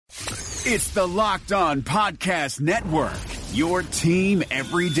It's the Locked On Podcast Network, your team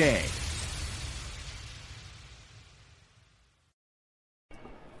every day.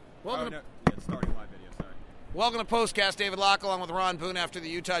 Welcome to POSTCAST. David Locke along with Ron Boone after the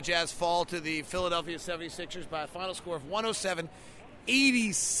Utah Jazz fall to the Philadelphia 76ers by a final score of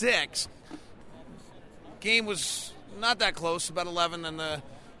 107-86. Game was not that close, about 11, and the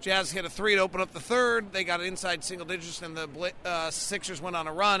Jazz hit a three to open up the third. They got it inside single digits, and the Sixers went on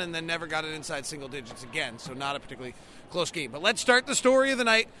a run and then never got it inside single digits again, so not a particularly close game. But let's start the story of the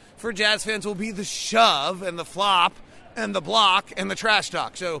night for Jazz fans will be the shove and the flop and the block and the trash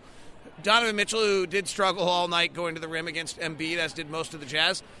talk. So Donovan Mitchell, who did struggle all night going to the rim against Embiid, as did most of the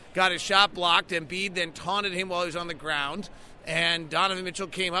Jazz, got his shot blocked. Embiid then taunted him while he was on the ground, and Donovan Mitchell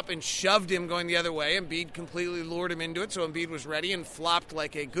came up and shoved him going the other way. Embiid completely lured him into it, so Embiid was ready and flopped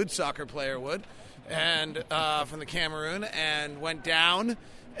like a good soccer player would, and from the Cameroon, and went down.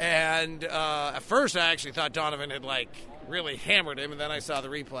 And at first I actually thought Donovan had, really hammered him, and then I saw the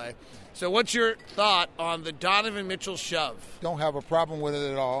replay. So what's your thought on the Donovan Mitchell shove? Don't have a problem with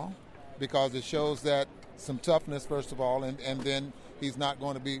it at all, because it shows that some toughness, first of all, and then he's not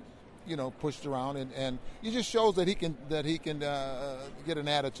going to be, pushed around, and it just shows that he can get an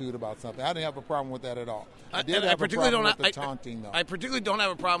attitude about something. I didn't have a problem with that at all. I did have a problem with the taunting, though. I particularly don't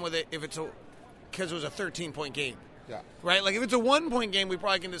have a problem with it if it's because it was a 13-point game. Yeah. Right? Like, if it's a 1-point game, we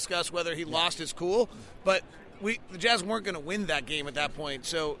probably can discuss whether he lost his cool, but the Jazz weren't going to win that game at that point,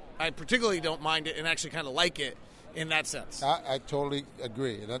 so I particularly don't mind it and actually kind of like it in that sense. I totally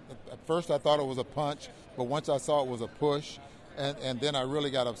agree. At first I thought it was a punch, but once I saw it was a push, and then I really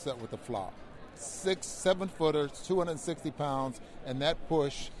got upset with the flop. 6-7-footers, 260 pounds, and that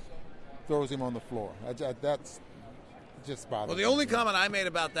push throws him on the floor. That's just bothers me. Well, the only comment I made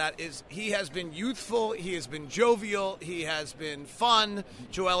about that is he has been youthful, he has been jovial, he has been fun.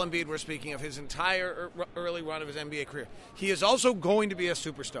 Joel Embiid, we're speaking of his entire early run of his NBA career. He is also going to be a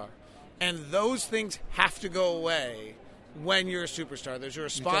superstar. And those things have to go away when you're a superstar. There's a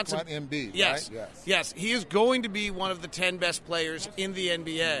responsibility. You're talking about Embiid, yes, right? Yes. He is going to be one of the 10 best players in the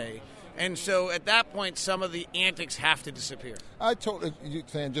NBA. And so at that point, some of the antics have to disappear. I totally, you're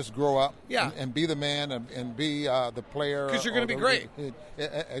saying just grow up and be the man and be the player. Because you're going to be great.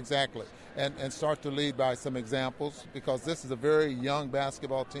 Exactly. And start to lead by some examples, because this is a very young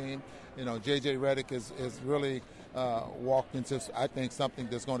basketball team. J.J. Redick is really walked into, I think, something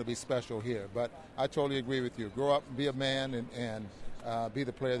that's going to be special here. But I totally agree with you. Grow up and be a man and be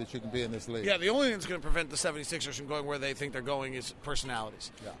the player that you can be in this league. Yeah, the only thing that's going to prevent the 76ers from going where they think they're going is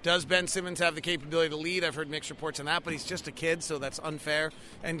personalities. Yeah. Does Ben Simmons have the capability to lead? I've heard mixed reports on that, but he's just a kid, so that's unfair.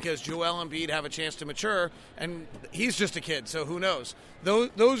 And because Joel Embiid have a chance to mature, and he's just a kid, so who knows?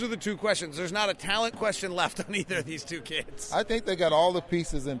 Those are the two questions. There's not a talent question left on either of these two kids. I think they got all the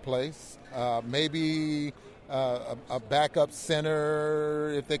pieces in place. Maybe a backup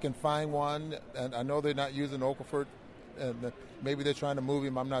center, if they can find one. And I know they're not using Okafor, and maybe they're trying to move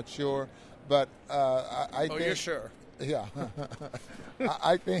him. I'm not sure, but I think. You're sure? Yeah,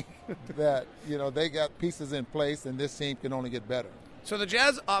 I think that they got pieces in place, and this team can only get better. So the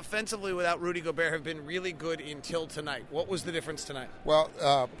Jazz offensively without Rudy Gobert have been really good until tonight. What was the difference tonight? Well,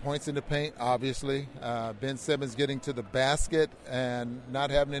 points in the paint, obviously. Ben Simmons getting to the basket and not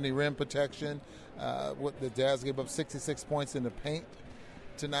having any rim protection. The Jazz gave up 66 points in the paint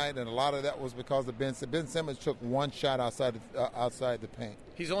tonight, and a lot of that was because of Ben Simmons took one shot outside the paint.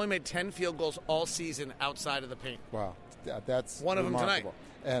 He's only made 10 field goals all season outside of the paint. Wow, that's one remarkable. of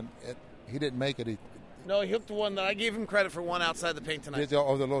them tonight. And he didn't make it. No, he hooked the one that I gave him credit for, one outside the paint tonight. The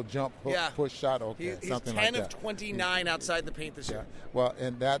little jump hook, push shot, okay, he's something 10 like that. of 29 outside the paint this year. Well,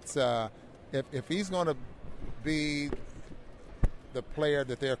 and that's if he's going to be the player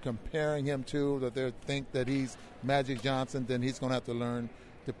that they're comparing him to, that they think that he's Magic Johnson, then he's going to have to learn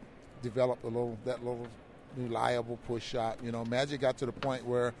to develop that little reliable push shot. Magic got to the point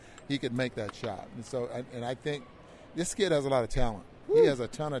where he could make that shot, and I think this kid has a lot of talent. He has a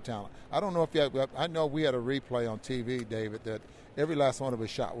ton of talent. I don't know if I know we had a replay on TV, David, that every last one of his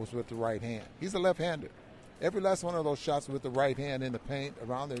shots was with the right hand. He's a left-hander. Every last one of those shots with the right hand in the paint,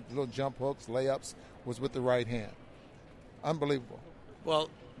 around the little jump hooks, layups, was with the right hand. Unbelievable. Well,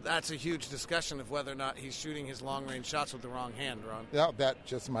 that's a huge discussion of whether or not he's shooting his long-range shots with the wrong hand, Ron. Yeah, that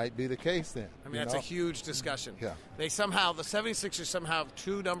just might be the case then. I mean, that's a huge discussion. Yeah. The 76ers somehow have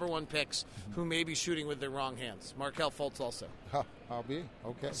two number one picks who may be shooting with their wrong hands. Markelle Fultz also. I'll be.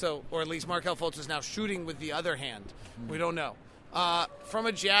 Okay. So, or at least Markelle Fultz is now shooting with the other hand. We don't know. From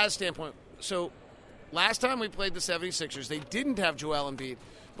a Jazz standpoint, so last time we played the 76ers, they didn't have Joel Embiid,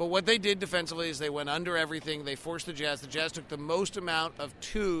 But what they did defensively is they went under everything. They forced the Jazz. The Jazz took the most amount of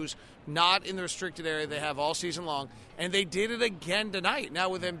twos, not in the restricted area they have all season long, and they did it again tonight. Now,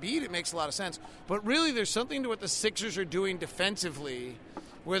 with Embiid, it makes a lot of sense. But really, there's something to what the Sixers are doing defensively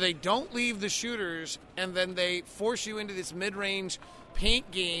where they don't leave the shooters, and then they force you into this mid-range paint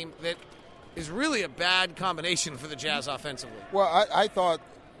game that is really a bad combination for the Jazz offensively. Well, I thought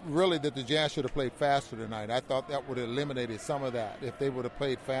really that the Jazz should have played faster tonight. I thought that would have eliminated some of that if they would have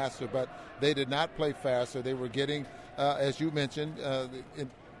played faster, but they did not play faster. They were getting, as you mentioned,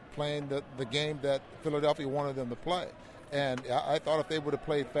 playing the game that Philadelphia wanted them to play. And I thought if they would have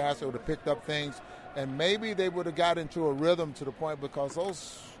played faster, would have picked up things, and maybe they would have got into a rhythm to the point, because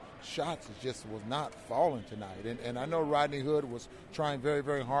those shots just was not falling tonight. And I know Rodney Hood was trying very,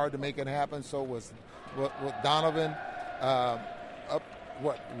 very hard to make it happen. So was Donovan.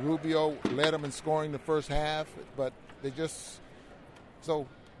 Rubio led them in scoring the first half, but they just – so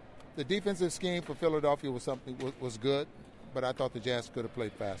the defensive scheme for Philadelphia was good, but I thought the Jazz could have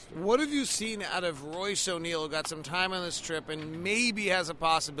played faster. What have you seen out of Royce O'Neal, who got some time on this trip and maybe has a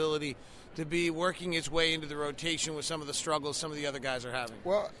possibility to be working his way into the rotation with some of the struggles some of the other guys are having?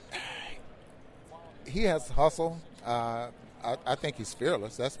 Well, he has hustle. I think he's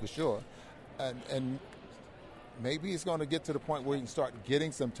fearless, that's for sure. And maybe he's going to get to the point where he can start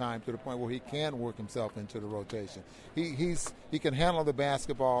getting some time, to the point where he can work himself into the rotation. He can handle the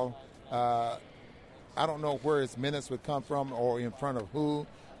basketball. I don't know where his minutes would come from or in front of who,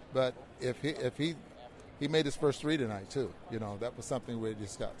 but if he made his first three tonight too, that was something we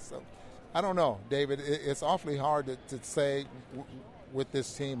discussed. So I don't know, David. It's awfully hard to say with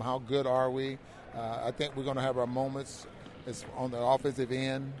this team how good are we. I think we're going to have our moments on the offensive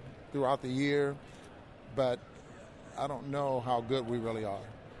end throughout the year, but I don't know how good we really are.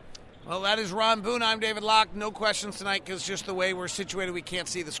 Well, that is Ron Boone. I'm David Locke. No questions tonight because just the way we're situated, we can't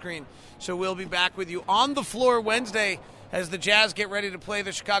see the screen. So we'll be back with you on the floor Wednesday as the Jazz get ready to play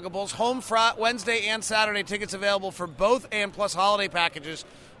the Chicago Bulls. Home Wednesday and Saturday. Tickets available for both, and plus holiday packages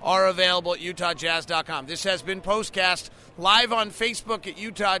are available at UtahJazz.com. This has been PostCast live on Facebook at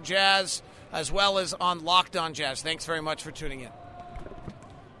Utah Jazz as well as on Locked On Jazz. Thanks very much for tuning in.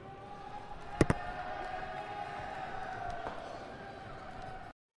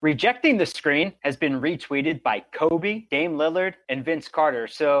 Rejecting the Screen has been retweeted by Kobe, Dame Lillard, and Vince Carter,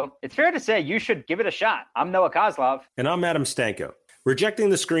 so it's fair to say you should give it a shot. I'm Noah Kozlov. And I'm Adam Stanko. Rejecting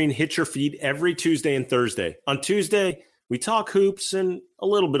the Screen hits your feed every Tuesday and Thursday. On Tuesday, we talk hoops and a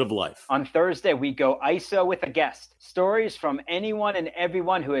little bit of life. On Thursday, we go ISO with a guest. Stories from anyone and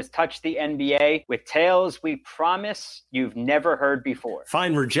everyone who has touched the NBA with tales we promise you've never heard before.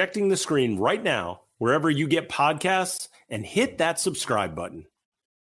 Find Rejecting the Screen right now, wherever you get podcasts, and hit that subscribe button.